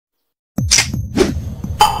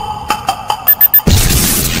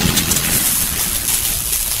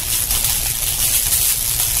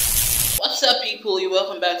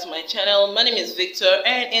back to my channel. My name is Victor,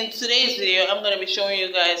 and in today's video I'm going to be showing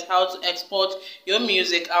you guys how to export your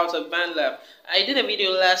music out of Bandlab. I did a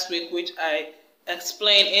video last week which I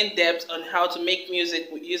explained in depth on how to make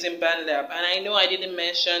music using Bandlab, and I know I didn't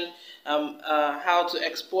mention how to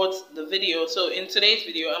export the video, so in today's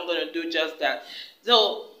video I'm going to do just that.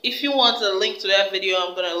 So if you want a link to that video,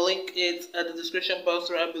 I'm going to link it at the description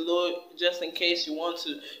box right below, just in case you want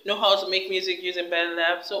to know how to make music using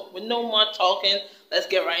Bandlab. So with no more talking, let's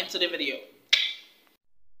get right into the video.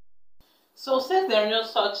 So since there is no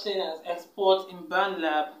such thing as export in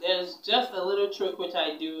Bandlab, there's just a little trick which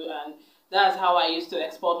I do, and that's how I used to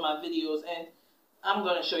export my videos, and I'm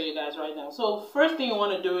going to show you guys right now. So first thing you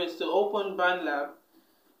want to do is to open Bandlab.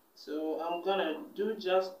 So I'm going to do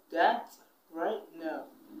just that right now.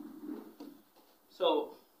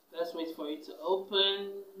 So let's wait for it to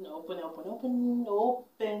open.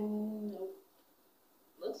 Open.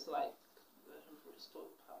 Looks like restore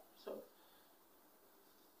power.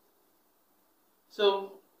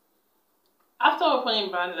 So after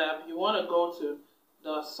opening Bandlab, you want to go to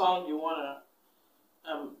the song you want to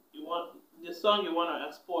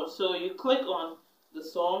export. So you click on the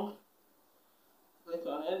song, click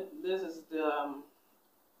on it. This is the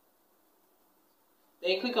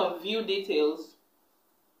then you click on view details.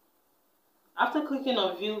 After clicking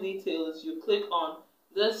on view details, you click on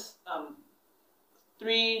this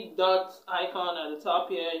three dots icon at the top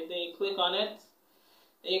here. Then you click on it.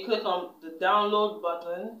 Then you click on the download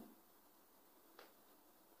button.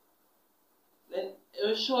 Then it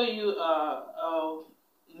will show you a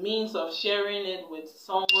means of sharing it with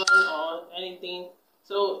someone or anything.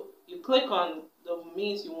 So you click on the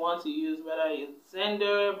means you want to use, whether it's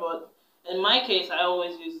Zender, but in my case, I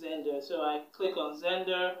always use Zender, so I click on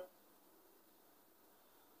Zender.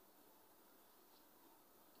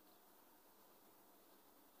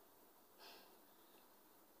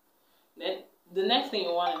 Then the next thing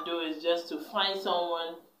you want to do is just to find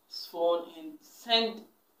someone's phone and send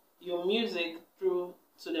your music through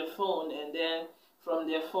to their phone, and then from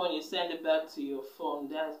their phone you send it back to your phone.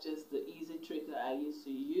 That's just the easy trick that I used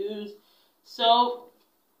to use. So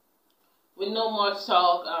with no more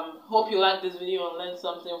talk, hope you like this video and learned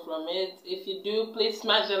something from it. If you do, please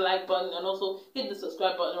smash the like button and also hit the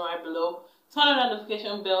subscribe button right below. Turn on the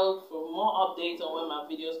notification bell for more updates on when my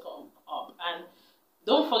videos come up. And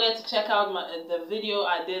don't forget to check out the video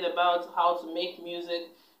I did about how to make music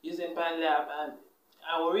using Bandlab, and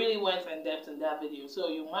I really went in depth in that video, so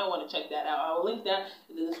you might want to check that out. I will link that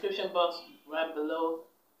in the description box right below.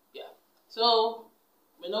 Yeah. So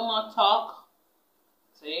with no more talk,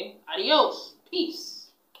 say adios. Peace.